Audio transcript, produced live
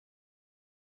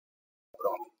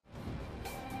pronto.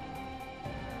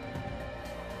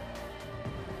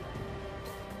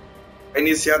 Pra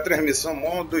iniciar a transmissão,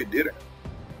 mó doideira.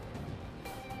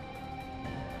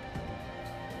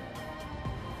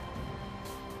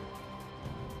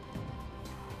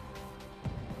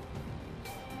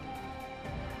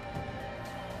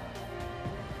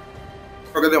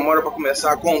 Joga demora pra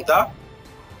começar a contar.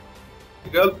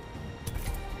 Ligado?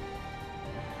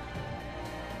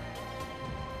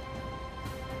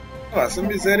 Nossa,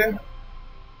 miséria.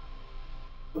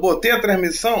 Eu botei a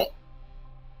transmissão.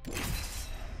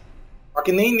 Só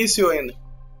que nem iniciou ainda.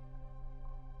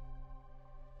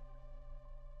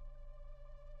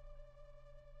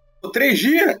 Por 3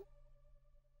 dias?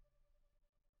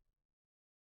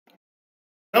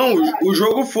 Não, o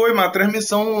jogo foi, mas a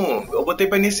transmissão eu botei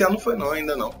pra iniciar, não foi não,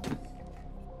 ainda não.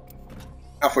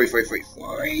 Ah, foi.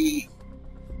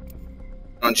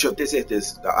 Não, deixa eu ter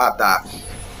certeza. Ah, tá.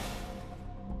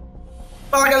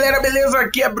 Fala galera, beleza?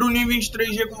 Aqui é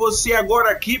Bruninho23G com você agora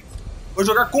aqui. Vou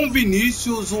jogar com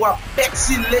Vinícius o Appex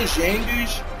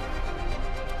Legends.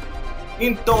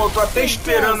 Então eu tô até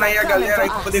esperando aí a galera aí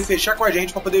pra poder fechar com a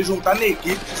gente, pra poder juntar na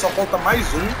equipe, só falta mais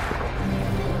um.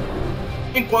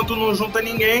 Enquanto não junta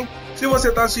ninguém, se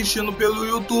você tá assistindo pelo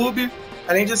YouTube,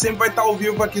 a gente sempre vai estar ao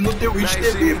vivo aqui no Twitch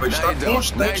TV, vai estar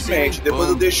constantemente. Depois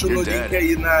eu deixo no link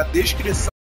aí na descrição.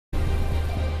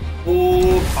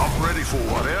 Vou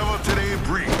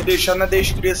deixar na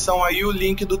descrição aí o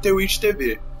link do Twitch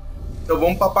TV. Então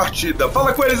vamos pra partida.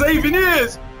 Fala com eles aí,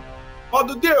 Vinícius!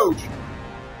 Modo Deus!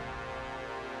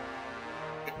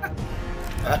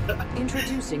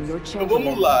 Então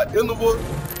vamos lá. Eu não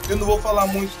vou falar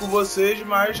muito com vocês,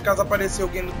 mas caso aparecer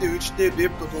alguém no Twitch TV,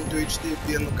 porque eu tô no Twitch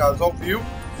TV no caso ao vivo,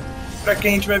 pra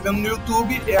quem estiver vendo no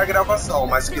YouTube é a gravação,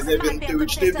 mas se quiser ver no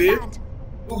Twitch TV,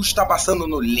 está passando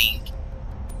no link.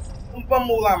 Então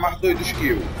vamos lá, mais doidos que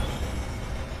eu.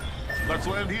 Let's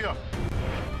land here.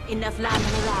 Enough land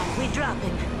around, we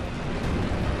dropping.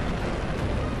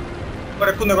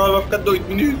 Agora que o negócio vai ficar doido,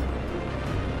 menino.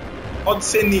 Pode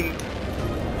ser ninho.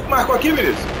 Marcou aqui,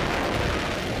 Vinícius?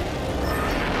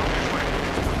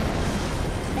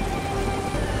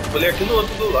 Olhei aqui no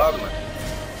outro do lado, mano.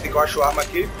 Sei que eu acho arma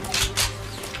aqui.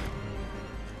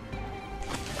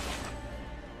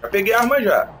 Já peguei a arma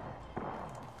já.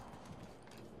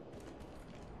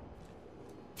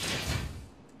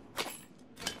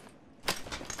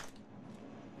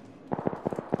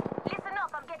 Listen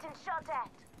up, I'm getting shot at.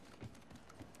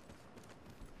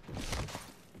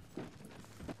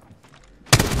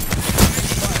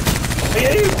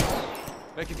 Aí.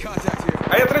 Making contact here.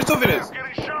 Aí atrás do Vinícius.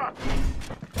 Getting shot.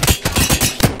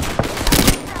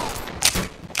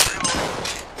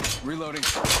 Reloading.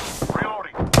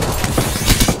 Reloading.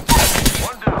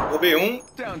 One down. Roubei um.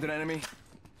 Downed an enemy.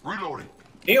 Reloading.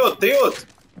 Tem outro.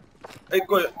 Aí,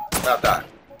 coisa. Ah, tá.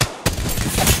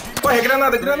 Corre,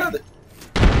 granada.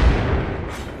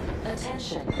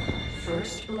 Attention,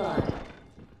 first blood.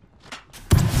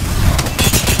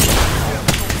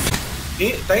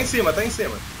 Tá em cima.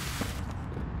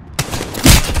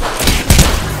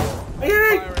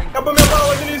 Ai, acabou minha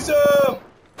bala, Vinícius!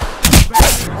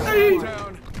 Aí.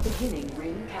 Down. Beginning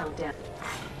ring countdown.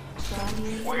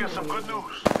 We got some good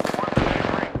news. We're in the next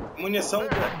ring. Munição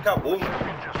acabou, mano.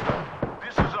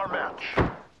 This is our match.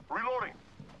 Reloading.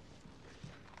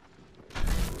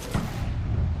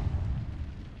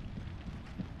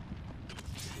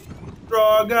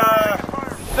 Droga!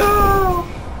 Não!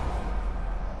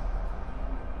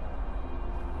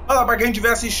 Olha lá, pra quem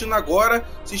estiver assistindo agora,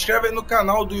 se inscreve aí no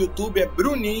canal do YouTube, é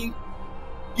Bruninho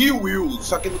e Will.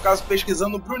 Só que no caso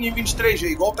pesquisando Bruninho23G,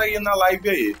 igual tá aí na live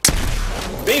aí.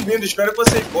 Bem-vindo, espero que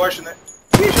vocês gostem, né?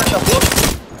 Ih, já acabou?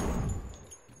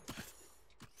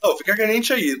 Não, fica com a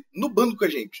gente aí, no bando com a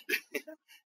gente.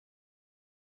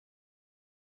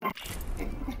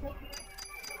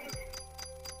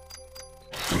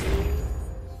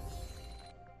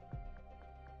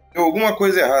 Deu alguma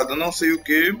coisa errada, não sei o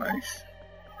que, mas...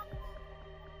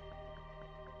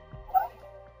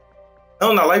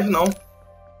 Não, na live não.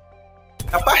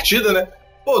 Na partida, né?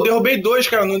 Pô, eu derrubei 2,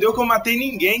 cara. Não deu que eu matei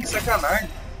ninguém, que sacanagem.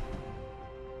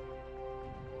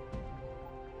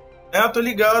 É, eu tô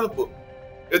ligado, pô.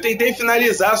 Eu tentei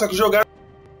finalizar, só que jogaram...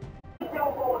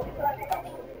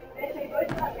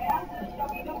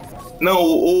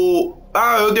 Não,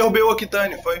 Ah, eu derrubei o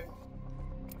Octane, foi?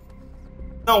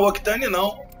 Não, o Octane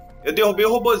não. Eu derrubei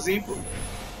o robozinho, pô.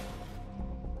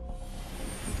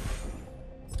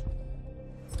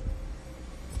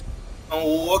 Não,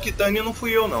 o Octane não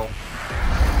fui eu, não.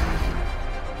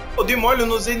 Pô, dei mole, eu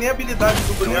não usei nem a habilidade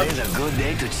do boneco.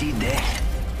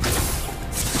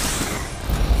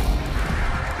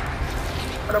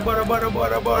 Bora, bora,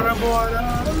 bora, bora, bora.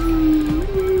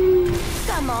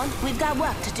 Come on, we've got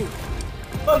work to do.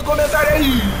 Manda um comentário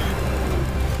aí.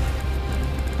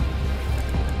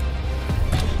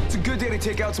 It's a good day to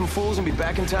take out some fools and be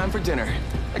back in time for dinner.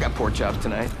 I got pork chops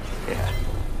tonight. Yeah.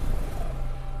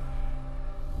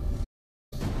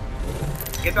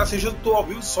 Quem tá assistindo, tô ao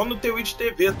vivo só no Twitch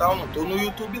TV, tá? Eu não tô no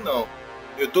YouTube, não.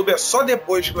 No YouTube é só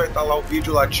depois que vai estar lá o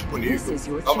vídeo lá disponível,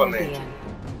 novamente.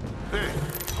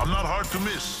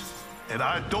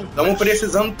 Estamos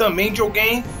precisando também de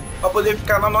alguém para poder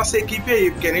ficar na nossa equipe aí,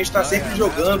 porque a gente tá sempre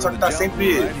jogando, só que tá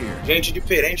sempre gente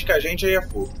diferente que a gente, aí é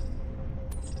fogo.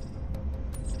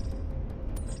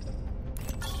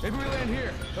 Maybe we land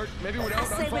here, or maybe we don't. I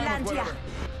say we land here.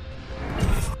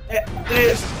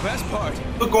 Best part.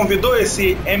 Tu convidou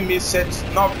esse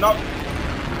M799?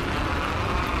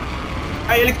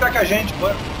 Ah, ele que tá com a gente,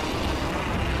 bora.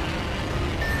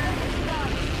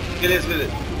 Beleza,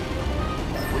 beleza.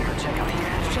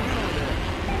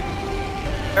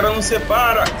 O cara não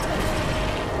separa.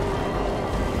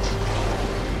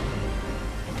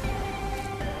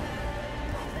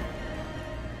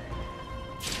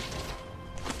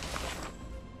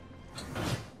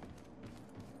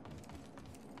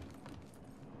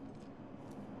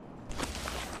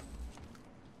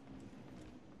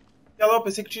 Olha lá, eu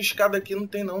pensei que tinha escada aqui, não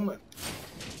tem não, mano.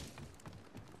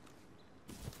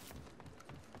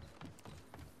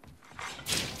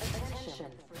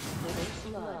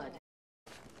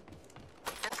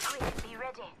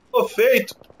 Tô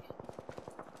feito.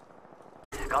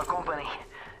 Got company.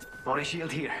 Body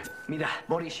shield here. Mira,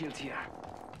 body shield here.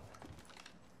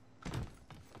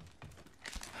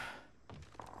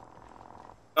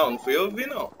 Não, não foi eu que vi,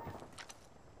 não.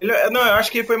 Não, eu acho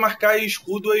que ele foi marcar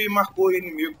escudo e marcou o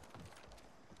inimigo.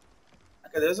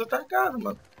 Cadê esse atacado,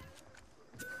 mano?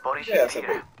 Body Que é shield essa,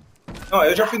 here. pô? Não,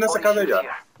 eu já fui nessa Body casa shield já.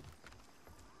 here.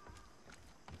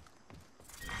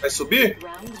 Vai subir?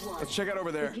 Round one. Let's check out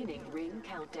over there. Beginning ring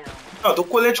countdown. Não, eu tô com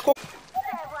colete com... There,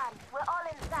 one. We're all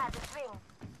inside this ring.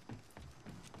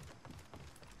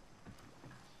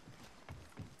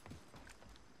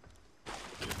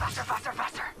 Faster, faster,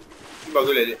 faster. Que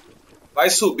bagulho ali. Vai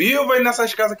subir ou vai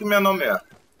nessas casas que meu nome é?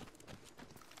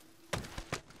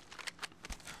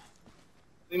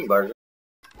 Ali embaixo.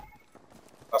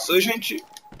 Passou gente.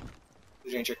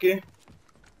 Gente aqui.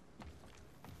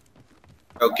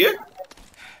 É o quê?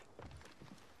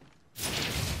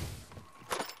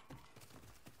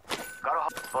 Got a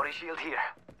body shield here.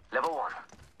 Level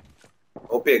 1.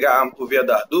 Vou pegar a arma por via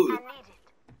da dúvida. I need it.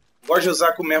 Gosto de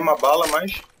usar com a mesma bala,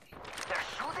 mas... They're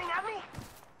shooting at me.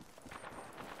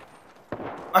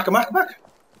 Marca, marca, marca.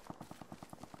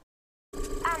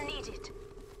 I need it.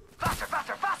 Faster,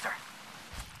 faster, faster.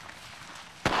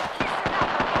 Listen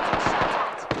up, I'm getting shot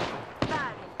at.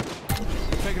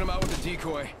 Burning. Taking him out with a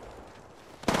decoy.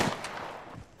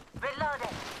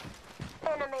 Reloaded.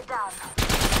 Enemy down.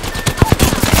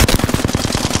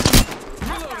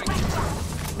 Reloading.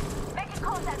 Making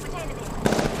contact with enemy.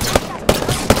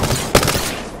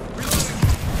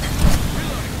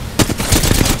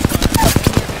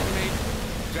 Enemy.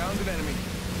 Downed an enemy.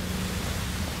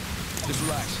 Just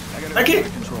relax. I got Aqui. it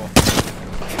under control.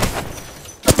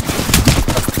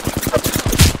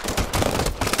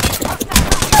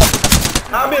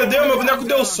 Ah, meu Deus, meu boneco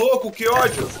deu soco, que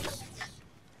ódio.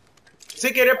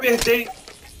 Sem querer apertei.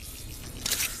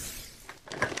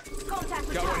 Contact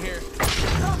with Got one here.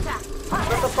 contact. O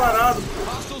cara tá parado.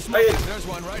 Hostile Aí. smoke. There's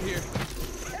one right here.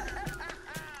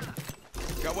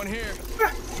 Got one here.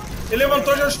 Ele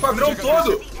levantou já o esquadrão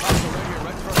todo. Hostile right here,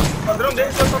 right in front of me. O padrão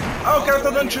dele tá... Ah, o cara tá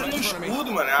dando tiro no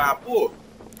escudo, mano. Ah, pô.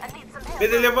 I need some help.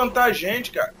 Fez ele levantar a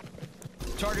gente, cara.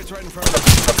 Target's right in front of me.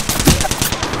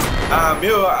 Ah,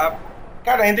 meu...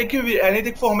 Cara, a gente tem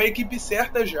que formar a equipe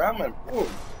certa já, mano. Pô.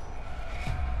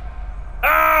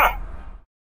 Ah!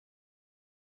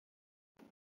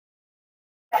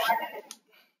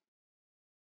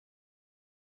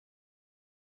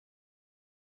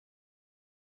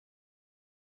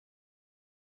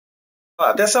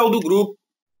 Até saiu do grupo.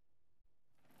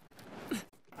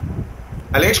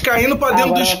 Além de caindo pra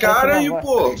dentro dos caras e,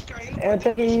 pô... Eu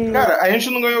tenho... Cara, a gente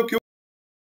não ganhou kill.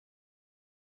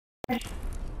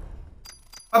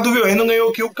 Ah, tu viu? A gente não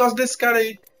ganhou kill por causa desse cara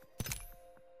aí.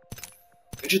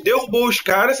 A gente derrubou os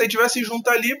caras, se a gente tivesse junto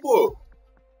ali, pô...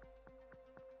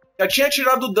 Já tinha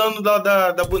tirado o dano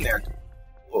da boneca.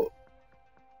 Pô.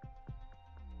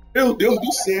 Meu Deus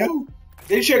do céu.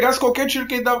 Se ele chegasse qualquer tiro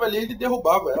que ele dava ali, ele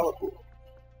derrubava ela, pô.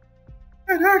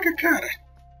 Caraca, cara.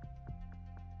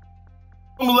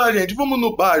 Vamos lá, gente. Vamos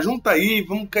no bar. Junta aí.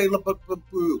 Vamos cair lá pro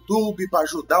YouTube pra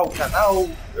ajudar o canal.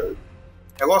 O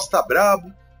negócio tá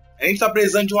brabo. A gente tá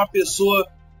precisando de uma pessoa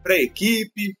pra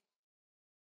equipe.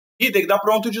 Ih, tem que dar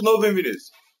pronto de novo, hein,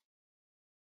 Vinícius?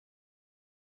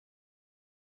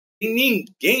 Tem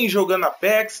ninguém jogando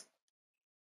Apex.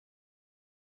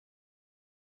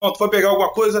 Pronto, foi pegar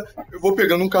alguma coisa, eu vou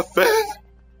pegando um café.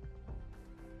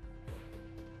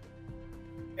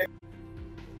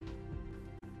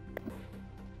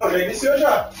 Já iniciou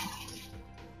já.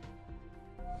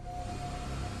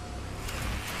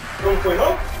 Não foi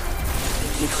não?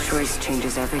 Each choice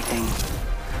changes everything.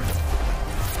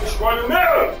 Escolhe o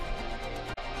meu!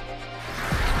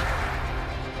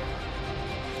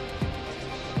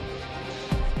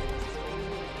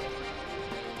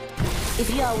 If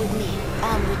you are with me,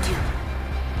 I'm with you.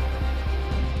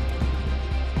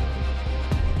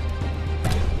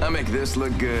 I make this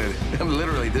look good. I'm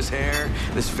literally this hair,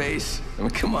 this face. I mean,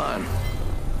 come on.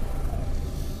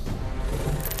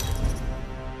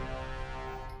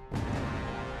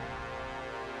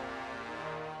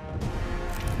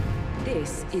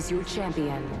 This is your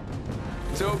champion.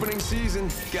 It's opening season.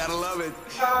 Gotta love it.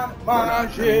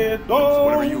 Armagedon.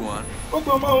 Whatever you want. Vou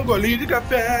tomar um golinho de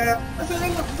café.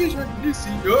 Acelerando a ficha de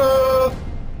senhor.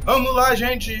 Vamos lá,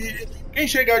 gente. Quem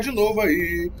chegar de novo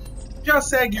aí, já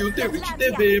segue o Twitch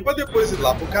TV pra depois ir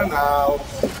lá pro canal.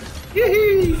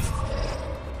 Hihi.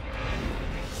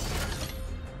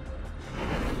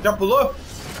 Já pulou?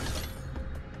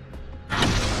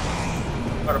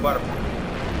 Bora, bora.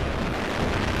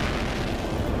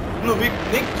 Não vi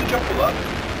nem que tu tinha pulado.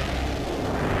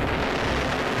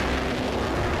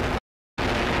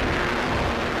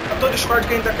 A todo Discord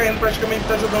quem tá caindo praticamente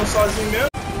tá jogando sozinho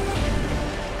mesmo.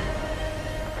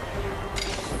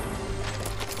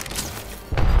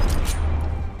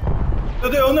 Meu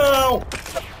Deus, não!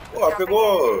 Pô,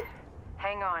 pegou...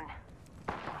 Hang on.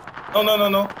 Não, não, não,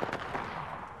 não.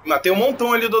 Matei um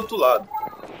montão ali do outro lado.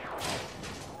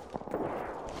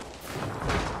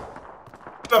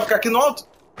 Vai ficar aqui no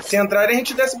alto? Se entrarem, a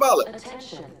gente desce bala.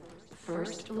 Attention.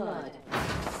 First blood.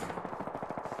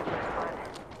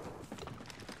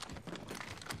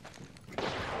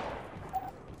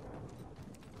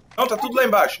 Não, tá tudo lá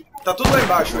embaixo. Tá tudo lá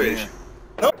embaixo, eles.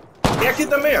 Não, tem aqui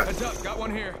também, ó. Heads up, got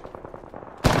one here.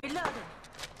 Reloading.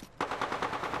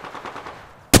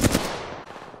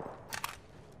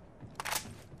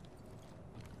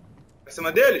 Pra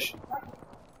cima deles?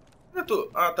 Cadê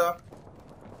tu? Ah, tá.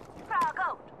 Frag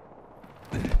out.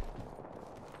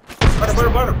 Bora, bora,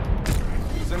 bora.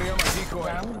 Sending out my decoy.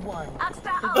 Round one.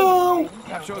 Extra out. Não!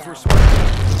 That shows we're smart.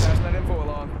 Passing that info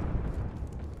along.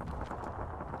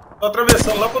 Tô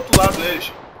atravessando lá pro outro lado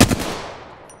deles.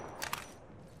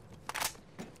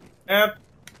 É.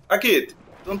 Aqui.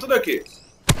 Estão tudo aqui.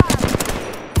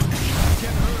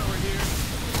 Getting hurt over here.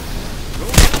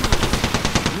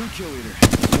 New kill leader.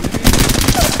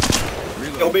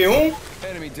 Reload. Derrubei um.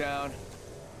 Enemy down.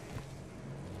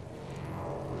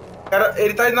 Cara,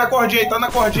 ele tá na cordinha, ele tá na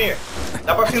cordinha.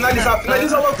 Dá pra finalizar.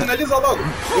 Finaliza logo, finaliza logo.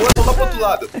 Eu vou lá pro outro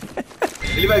lado.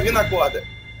 Ele vai vir na corda.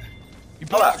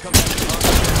 Olha lá.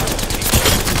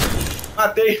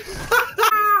 Matei.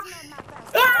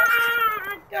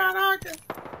 Ah, caraca.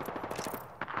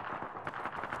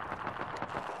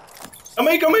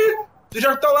 Calma aí, calma aí. Você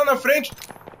já tá lá na frente.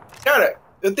 Cara,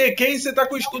 eu tequei e você tá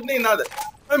com escudo nem nada.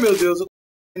 Ai, meu Deus, eu tô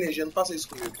com energia. Não faça isso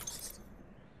comigo.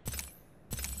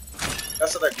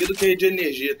 Essa daqui do que de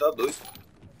energia, tá doido?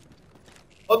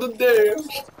 Oh, meu Deus.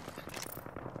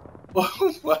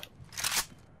 Opa.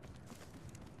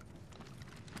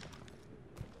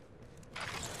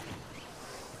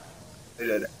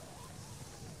 Melhor.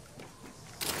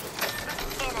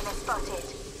 Enemy spotted.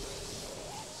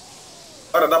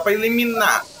 Ora, dá pra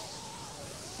eliminar.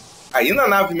 Aí na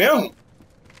nave mesmo?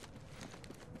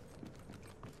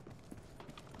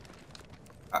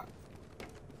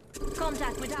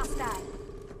 Contact with hostile.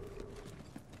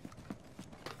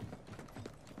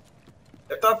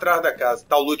 Deve estar atrás da casa.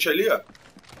 Tá o loot ali, ó.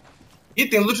 Ih,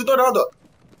 tem loot dourado, ó.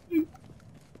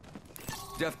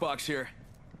 Death box here.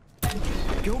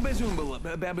 Go Bezumba,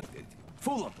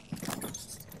 fool him.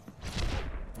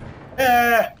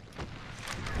 É.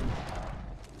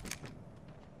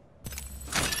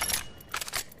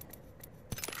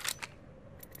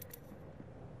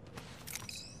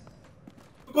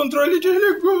 O controle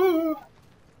desligou.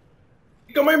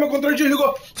 Calma aí, meu controle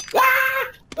desligou.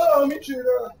 Ah! Não,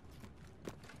 mentira.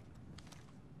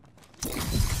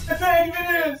 Defende,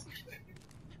 Vinícius.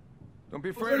 Don't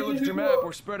be afraid to look at your map.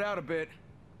 We're spread out a bit.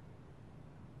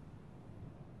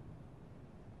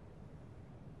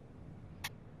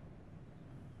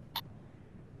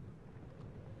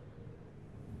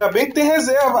 Ainda bem que tem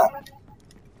reserva.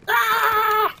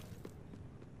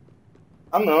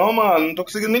 Ah, não, mano. Não tô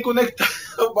conseguindo nem conectar.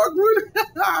 o bagulho.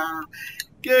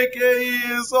 Que é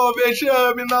isso? Ó, o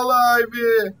vexame na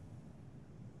live.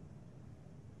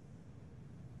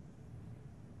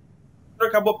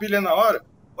 Acabou a pilha na hora.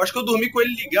 Eu acho que eu dormi com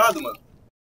ele ligado, mano.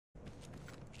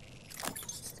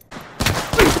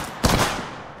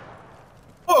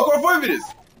 Pô, qual foi,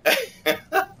 Vinícius?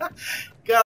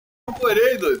 Caraca, eu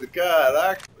porei, doido.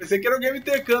 Caraca. Pensei que era o game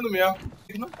tecando mesmo.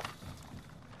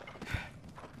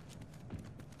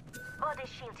 Body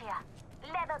shield here.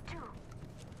 Level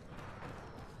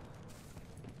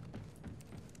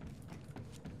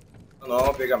 2. Não,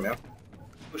 vou pegar mesmo.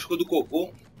 O escudo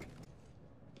cocô.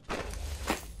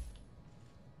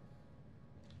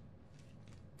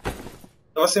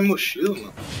 Tava sem mochila,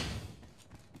 mano.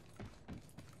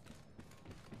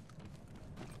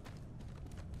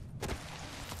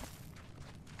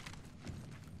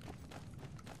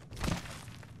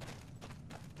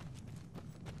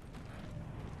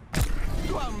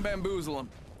 Go out and bamboozle him.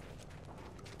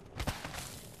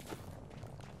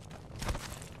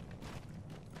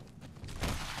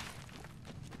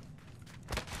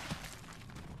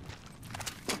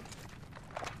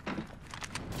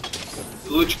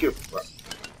 Lute que...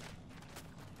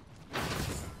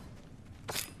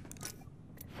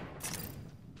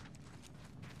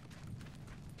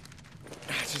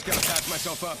 Just gotta patch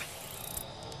myself up.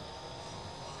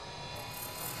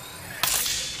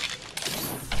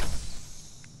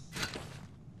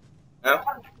 É?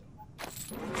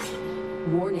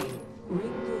 Warning.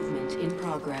 Ring movement in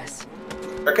progress.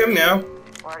 Pra que mesmo?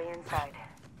 Already inside.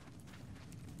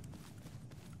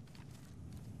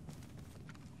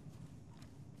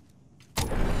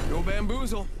 Go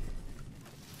bamboozle.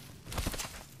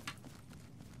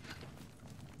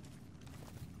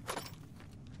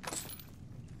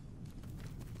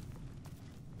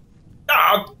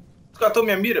 Ah! Catou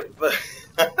minha mira.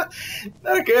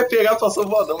 Não era que eu ia pegar, passou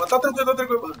vodão. Mas tá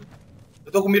tranquilo.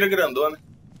 Eu tô com mira grandona.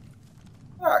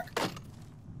 Caraca.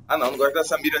 Ah não gosto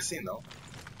dessa mira assim não.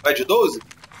 Vai de 12?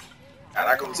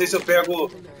 Caraca, não sei se eu pego.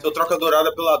 Se eu troco a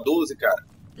dourada pela 12, cara.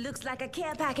 Looks like a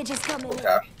care package is coming. Pô,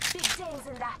 cara. Big things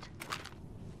in that.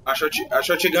 A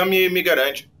shotgun me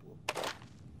garante.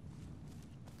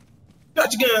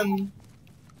 Shotgun!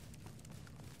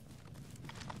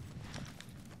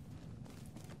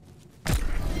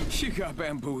 You got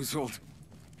bamboozled.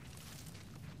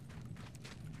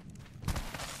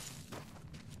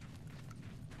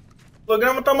 O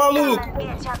programa tá maluco. Come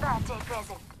and get your birthday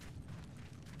present.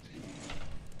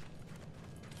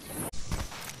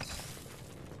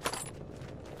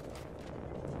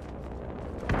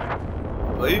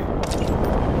 Oi?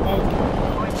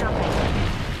 We're jumping.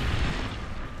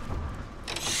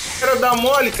 Quero dar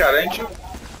mole, cara. A gente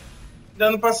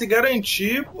dando pra se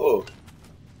garantir, pô.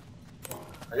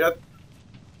 Já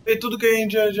fez tudo que a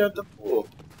gente já tá, pô.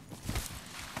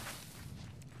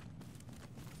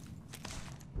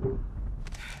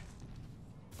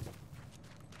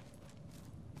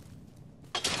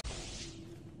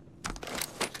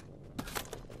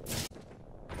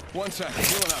 One sec,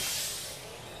 healing up.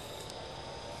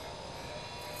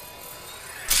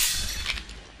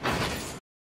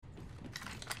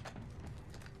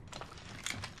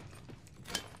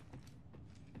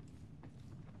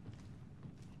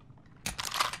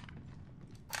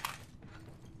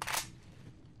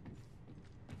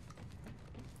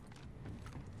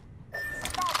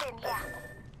 Stop in here.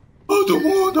 Todo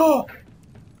mundo!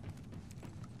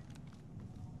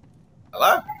 Olha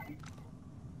lá.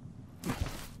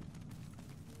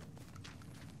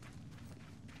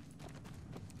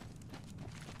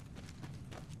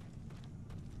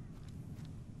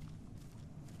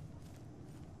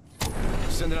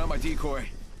 Sending out my decoy.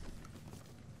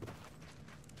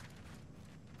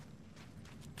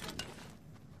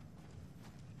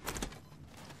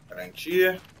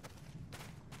 Garantia.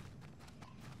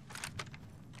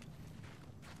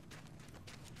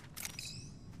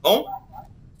 Bom?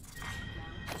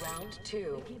 Round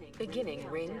 2. Beginning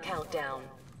ring countdown.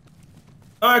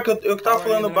 Ah, é que eu que tava Already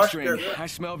falando in the next baixo. ring. Que... I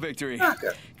smell victory. Ah,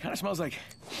 cara. Kind of smells like.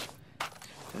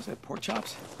 Is that pork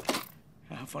chops?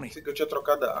 How funny. Pensei que eu tinha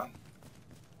trocado a arma.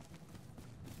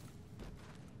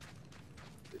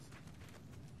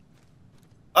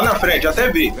 Lá na frente,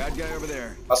 até vi. Bad guy over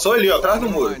there. Passou ali, ó, atrás do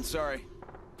muro. Fine, sorry.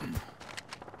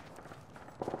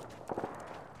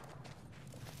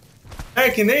 É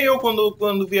que nem eu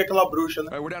quando vi aquela bruxa, né?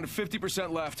 All right, we're down to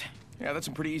 50% left. Yeah, that's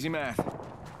some pretty easy math.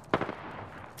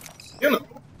 Vindo?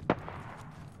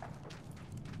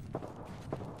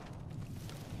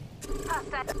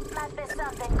 Perfect. Might be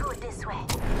something good this way.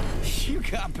 You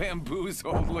got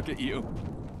bamboozled. Look at you.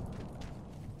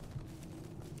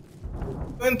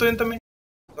 Tô indo também.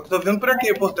 Só que tô vindo por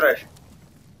aqui, por trás.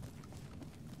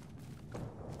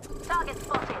 Target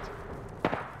spotted.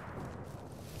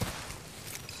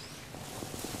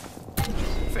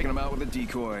 Faking him out with a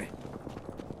decoy.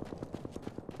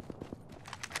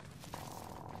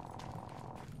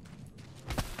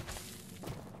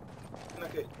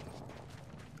 Aqui.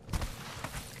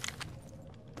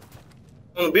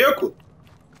 No beco?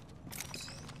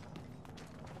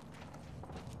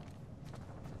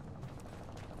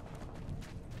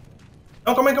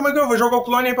 Não, calma aí, eu vou jogar o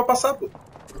clone aí pra passar, pô.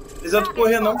 Eles vão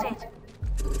correr, não.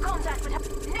 Contact with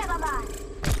her. Never mind.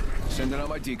 Sending out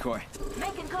my decoy.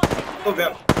 Making contact. Tô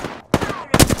vendo.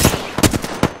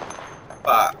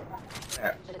 Pá.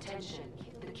 É. Attention.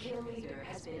 The kill leader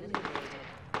has been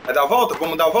eliminated. Vai dar a volta?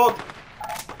 Vamos dar a volta?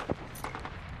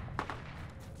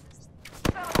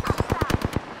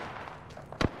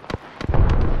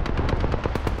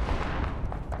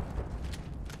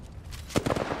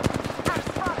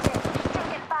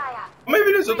 Calma aí,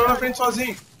 Vinícius, eu tô na frente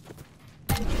sozinho.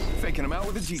 Faking him out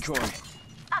with a decoy.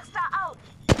 Hostile out.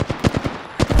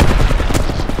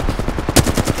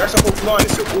 Gasta com o clone,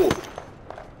 seu burro.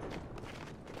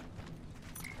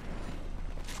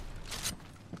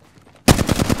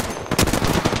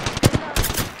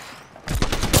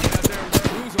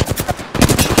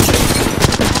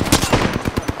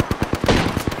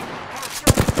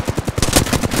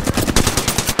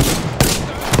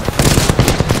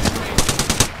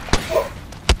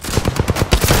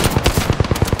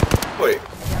 Foi.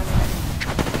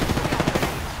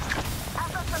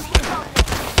 I've got some heat on me.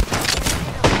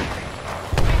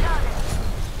 Reloading.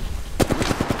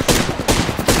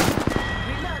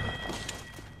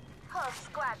 Whole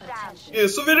squad down.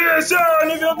 Isso, Vinícius!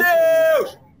 Nível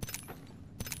Deus!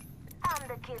 I'm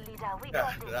the kill leader. We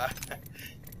got this.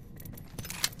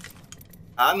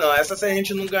 Ah, não. Essa se a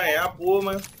gente não ganhar, pô,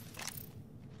 mas...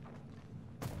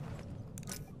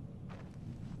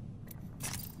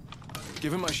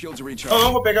 Give him my shield to Não, recharge.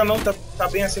 não, vou pegar não. Tá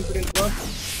bem assim por enquanto.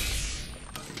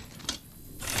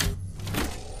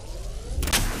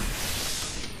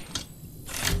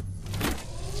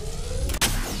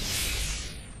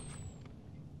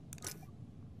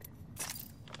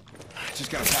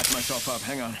 Just gotta patch myself up.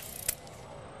 Hang on.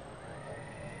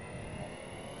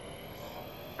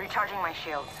 Recharging my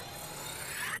shields.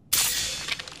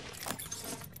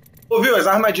 Pô, viu? As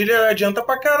armadilhas adiantam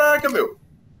pra caraca, meu.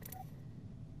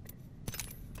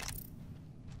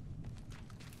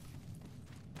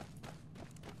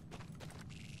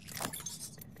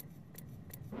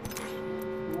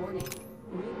 Warning.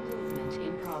 Ring movement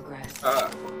in progress. Ah,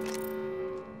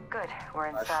 Good. We're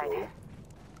inside. achou.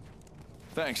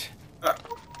 Thanks. Ah.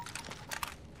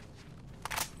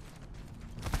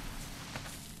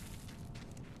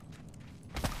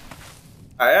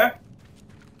 Ah, é?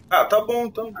 Ah, tá bom,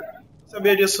 então. Não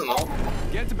sabia disso, não.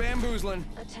 Get to bamboozling.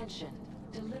 Attention.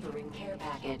 Delivering care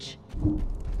package.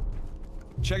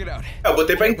 Check it out. É, eu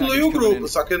botei pra Care incluir package o coming grupo, in.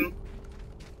 só que não...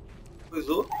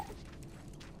 Coisou?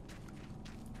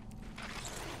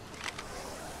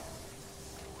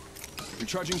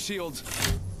 Recharging shields.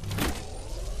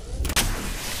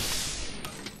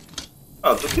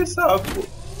 Ah, tu que sabe, pô.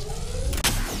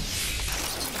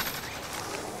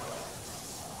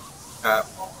 Ah.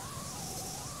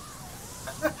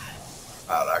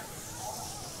 Caraca.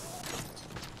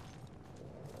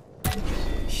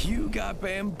 You got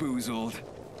bamboozled.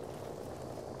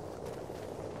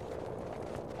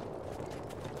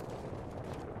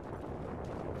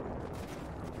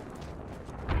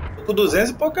 Tô com 200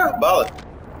 e poucas balas.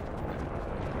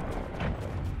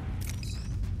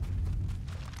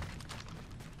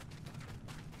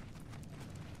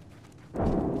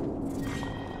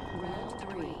 Round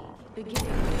 3.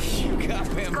 Beginning. You got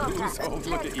bamboozled.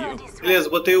 Look at you. Beleza,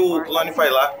 botei o clone pra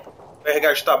ir lá. Vai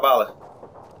regastar a bala.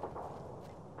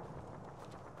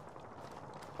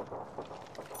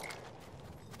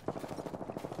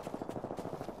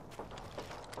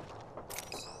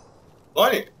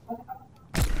 Clone?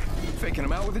 Faking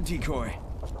him out with a decoy.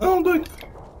 Não, doido.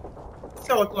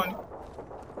 Cancela, clone.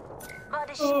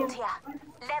 Body shield here.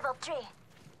 Level 3.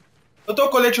 Eu tô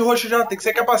com colete roxo já, tem que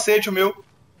ser capacete o meu.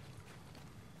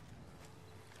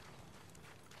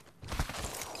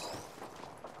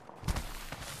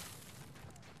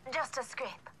 Just a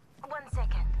scrape. 1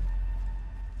 second.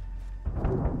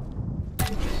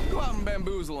 Go out and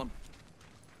bamboozle him.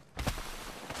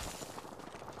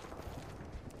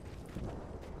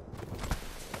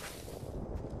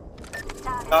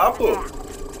 Target Ah, over pô. there.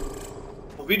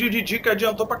 O vídeo de dica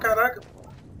adiantou pra caraca.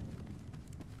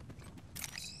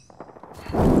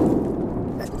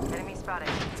 Enemy spotted.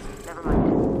 Never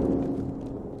mind.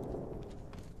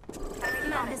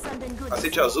 Found something good.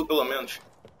 Cacete azul, pelo menos.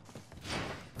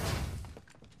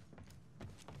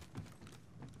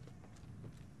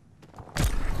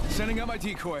 Sending out my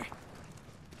decoy.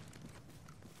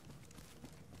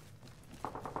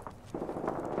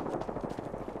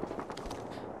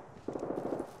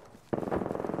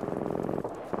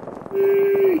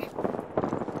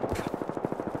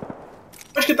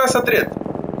 Onde que tá essa treta?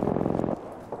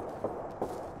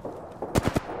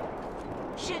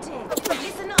 Shooting.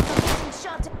 Listen up. I'm getting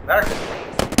shot. Caraca.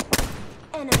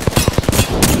 Enemy.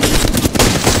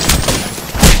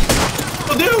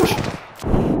 Meu Deus!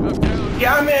 Que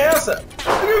arma é essa? O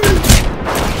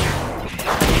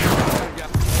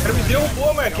cara me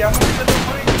derrubou, mano. Que arma que você deu,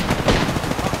 mãe?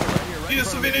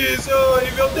 Isso,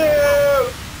 Vinícius! Meu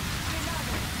Deus!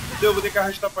 Meu Deus, vou ter que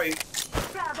arrastar pra ir.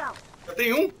 Crowd out. Já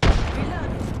tem um?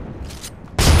 Reloading.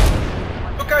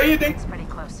 Tô caído, hein? It's pretty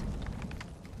close.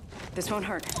 This won't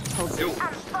hurt. Hold Eu. O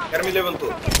cara me levantou.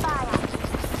 Taking fire.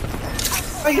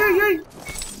 Ai, ai, ai.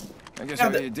 I guess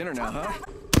I'll eat dinner now, huh?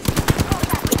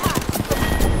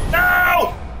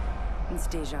 Não! It's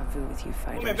deja vu with you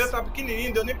Pô, minha fighters. vez tava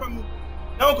pequenininha, deu nem pra mim.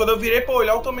 Não, quando eu virei pra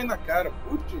olhar, eu tomei na cara.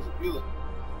 Putz, vila.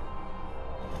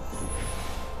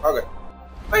 Olha.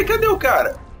 Aí, cadê o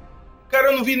cara? O cara,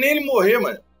 eu não vi nem ele morrer,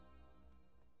 mano.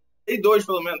 Tem dois,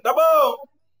 pelo menos. Tá bom!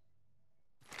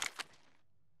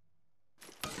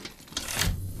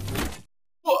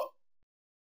 Pô.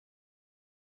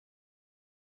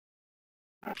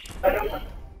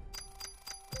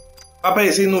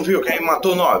 Rapaz, você não viu quem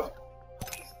matou 9?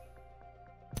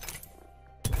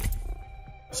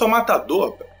 Eu sou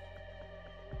matador, pô.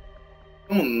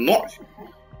 Como 9?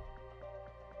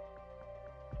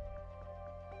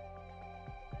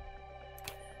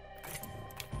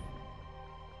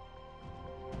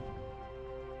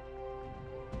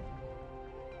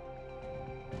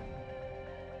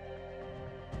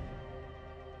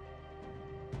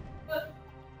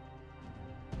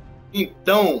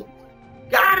 Então,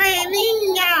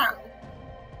 Garelinha!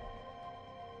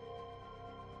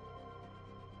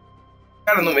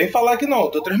 Cara, não vem falar que não,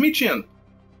 eu tô transmitindo.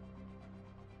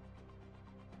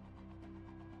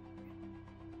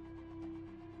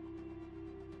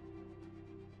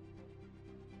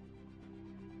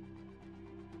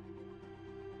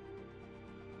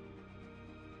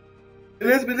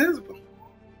 Beleza, beleza, pô.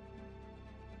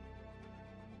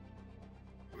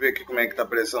 Ver aqui como é que tá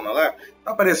aparecendo lá.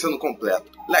 Tá aparecendo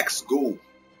completo. Let's go!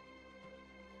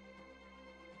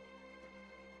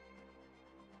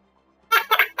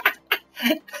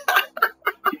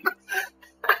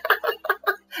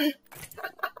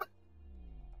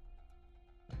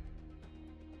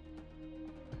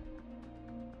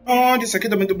 Olha, isso aqui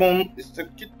tá muito bom. Isso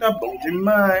aqui tá bom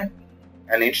demais.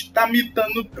 A gente tá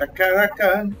mitando pra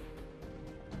caraca.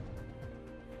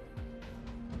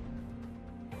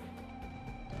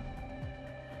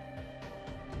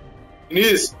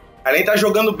 Vinícius, a gente tá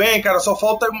jogando bem, cara. Só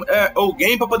falta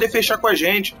alguém pra poder fechar com a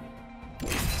gente.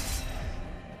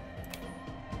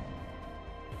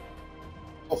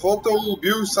 Só falta o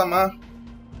Bill e o Samar.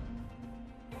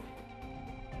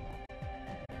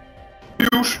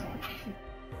 Bills.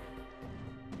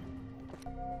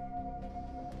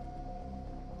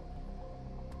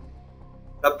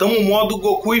 Já tamo no modo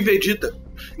Goku e Vegeta.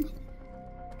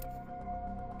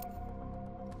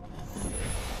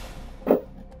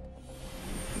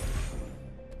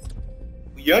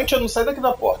 O Yantia não sai daqui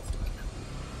da porta.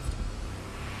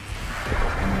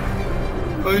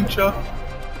 Yantia.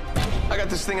 I got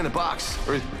this thing in the box.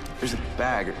 Or there's a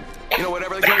bag. Or, you know,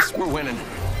 whatever the case, we're winning.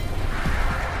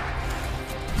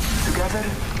 Together,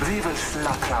 we will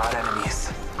slaughter our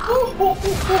enemies.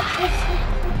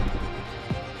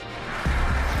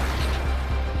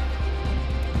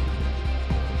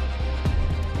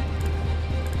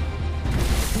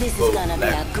 This is gonna be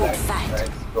a good fight. Let's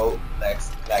go. Let's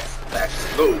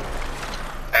go.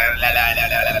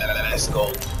 Let's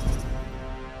go.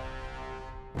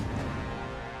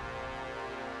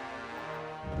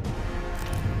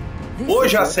 Pô,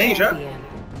 já 100 já?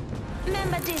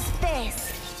 Remember this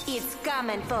face. It's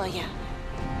coming for you.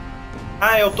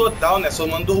 Ah, é o total, né?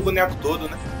 Somando o boneco todo,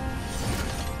 né?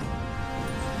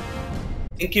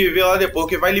 Tem que ver lá depois,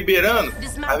 que vai liberando.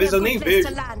 Às vezes eu nem vejo.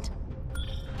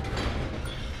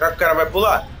 Será que o cara vai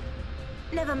pular?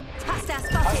 Never past that I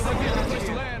spotted. was looking at a place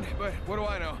to land, but what do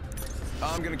I know?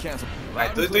 I'm gonna cancel.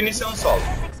 Vai, tô iniciando solo.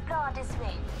 Let's explore this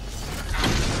way.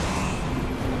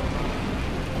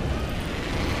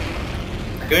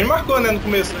 Porque ele marcou, né, no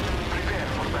começo, né?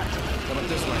 How about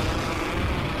this way?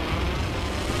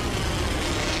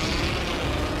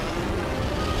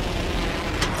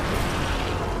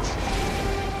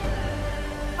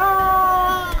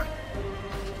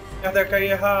 Merda, caí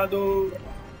errado.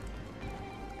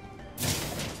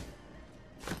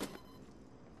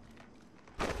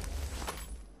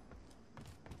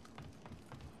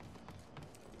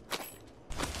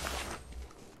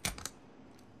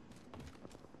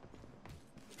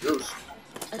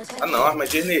 Ah não, arma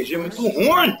de energia é muito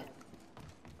ruim.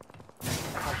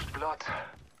 First blood.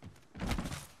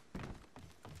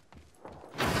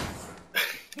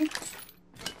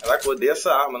 Caraca, eu odeio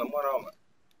essa arma, na moral, mano.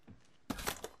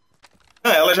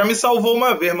 Ah, ela já me salvou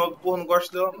uma vez, mas porra, não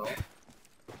gosto dela não.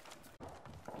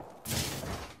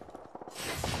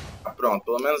 Ah, pronto,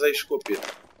 pelo menos a escopeta.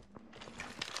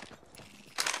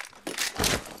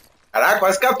 Caraca,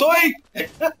 quase catou, hein?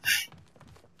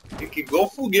 Fica igual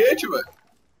foguete, velho.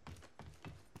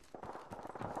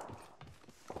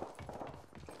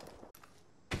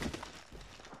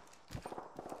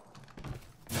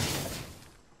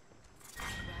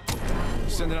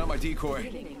 Sending out my decoy.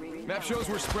 Map shows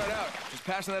we're spread out. Just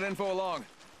passing that info along.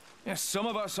 Yeah, some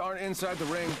of us aren't inside the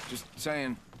ring. Just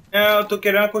saying. É, eu tô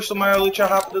querendo acostumar a luta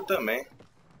rápida também.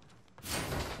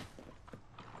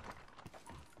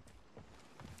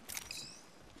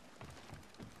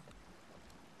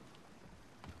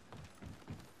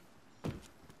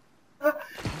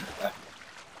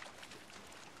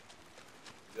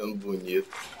 Ficando bonito.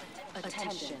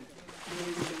 Attention.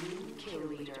 Kill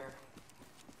leader.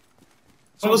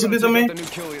 Vou subir também. The new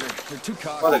kill leader. They're too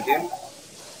cocky. Olha aqui.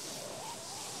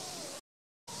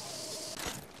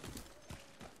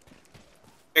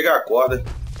 Pegar a corda.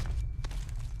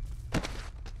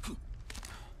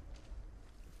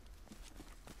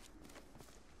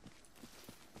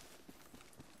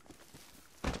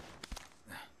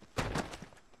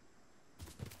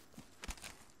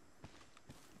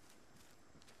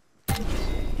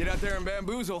 Get out there and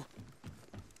bamboozle.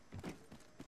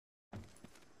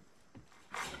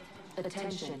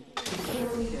 Attention. The kill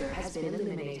leader has been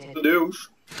eliminated. Meu Deus.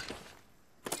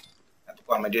 Eu tô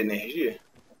com arma de energia.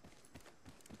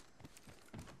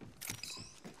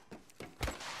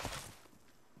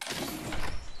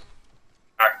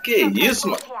 Ah, que isso,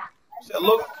 mano? Você é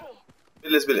louco?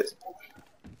 Beleza, beleza.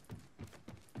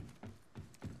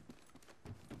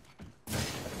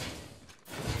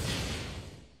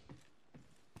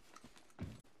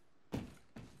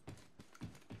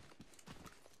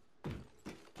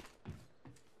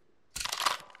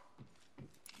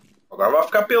 Agora vai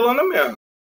ficar pelando mesmo.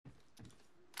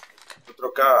 Vou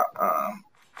trocar a...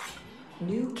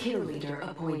 New kill leader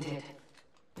appointed.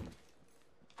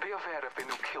 Be aware of the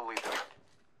new kill leader.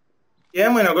 É,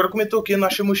 mano, agora que eu me toquei, não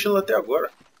achei mochila até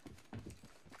agora.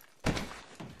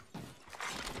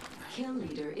 Kill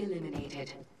leader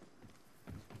eliminated.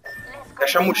 Se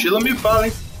achar mochila, me fala,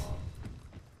 hein?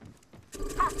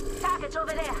 Target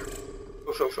over there.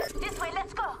 Show, show. This way,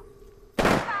 let's go.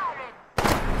 Firing.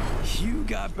 You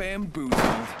got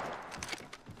bamboozled.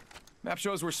 Map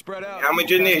shows we're spread out. Arma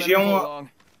de energia é Passing that info um... along.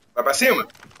 Vai pra cima?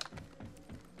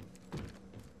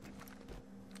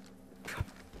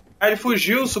 Ah, ele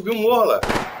fugiu, subiu um morro lá.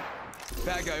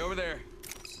 Bad guy over there.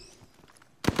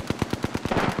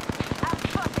 I'm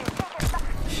spotted. Take it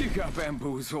back. You got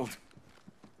bamboozled.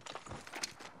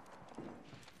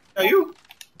 Caiu?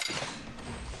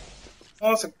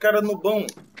 Nossa, que cara no bom.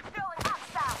 Throwing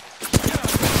hostile.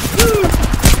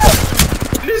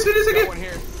 Beleza, Got one aqui.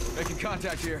 here. Making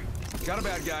contact here. Got a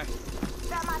bad guy.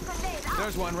 Got my grenade out.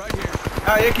 There's one right here.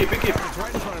 Ah, e equipe. It's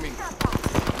right in front of me.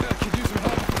 Could use some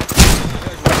help.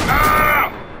 There's one.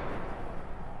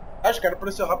 Ah, os caras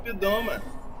apareceram rapidão, mano.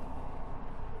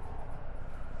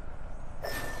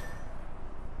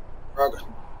 Droga.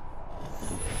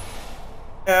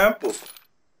 É, pô.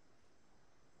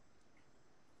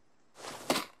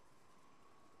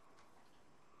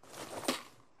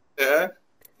 É.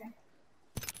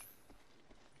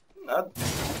 Nada.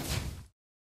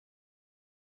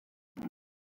 Vou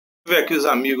ver aqui os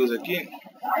amigos aqui.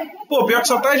 Pô, pior que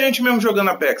só tá a gente mesmo jogando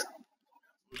Apex.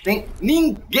 Não tem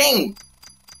ninguém.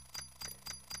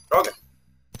 Droga.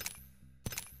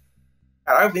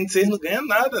 Caralho, 26 não ganha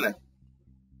nada, né?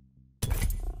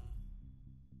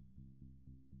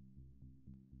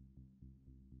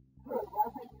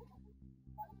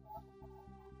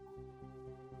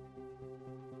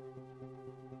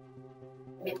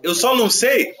 Eu só não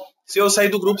sei se eu sair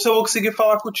do grupo se eu vou conseguir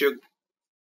falar contigo.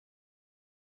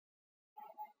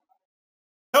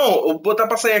 Não, eu vou botar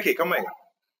pra sair aqui, calma aí.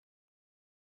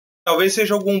 Talvez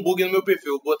seja algum bug no meu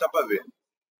perfil, vou botar pra ver.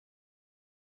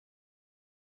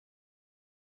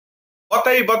 Bota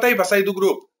aí pra sair do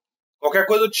grupo. Qualquer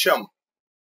coisa eu te chamo.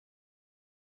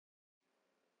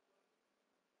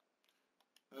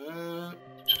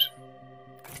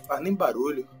 Faz nem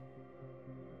barulho.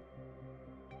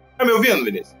 Tá me ouvindo,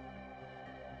 Vinícius?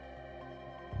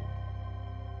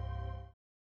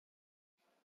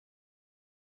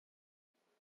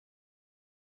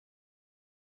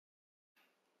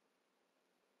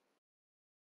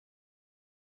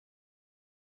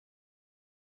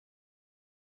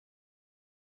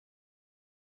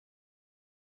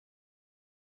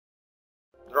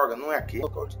 Droga, não é aqui.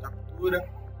 Local de captura.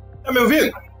 Tá me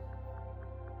ouvindo?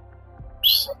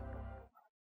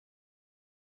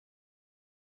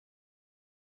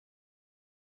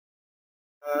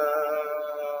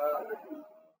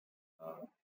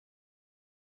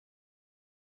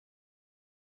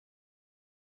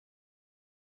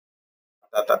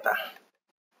 Tá.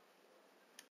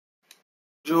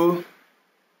 Ju.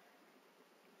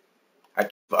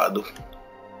 Ativado.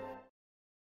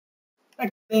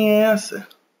 Aqui tem essa.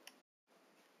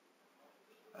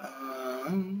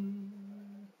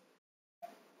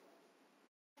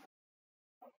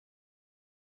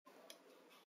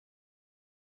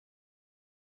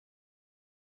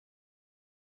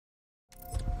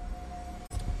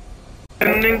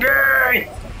 Ninguém!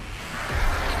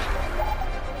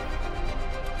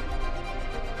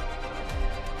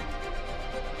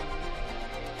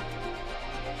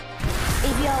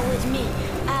 If you're with me,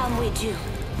 I'm with you.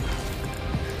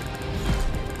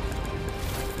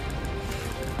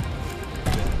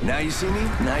 Now you see me,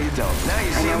 now you don't. Now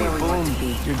you see know me, where we want boom, to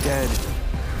be. you're dead.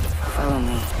 Follow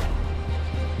me.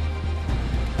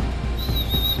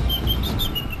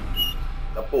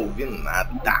 Dá pra ouvir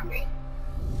nada.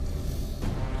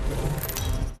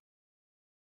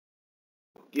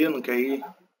 Por que não quer ir?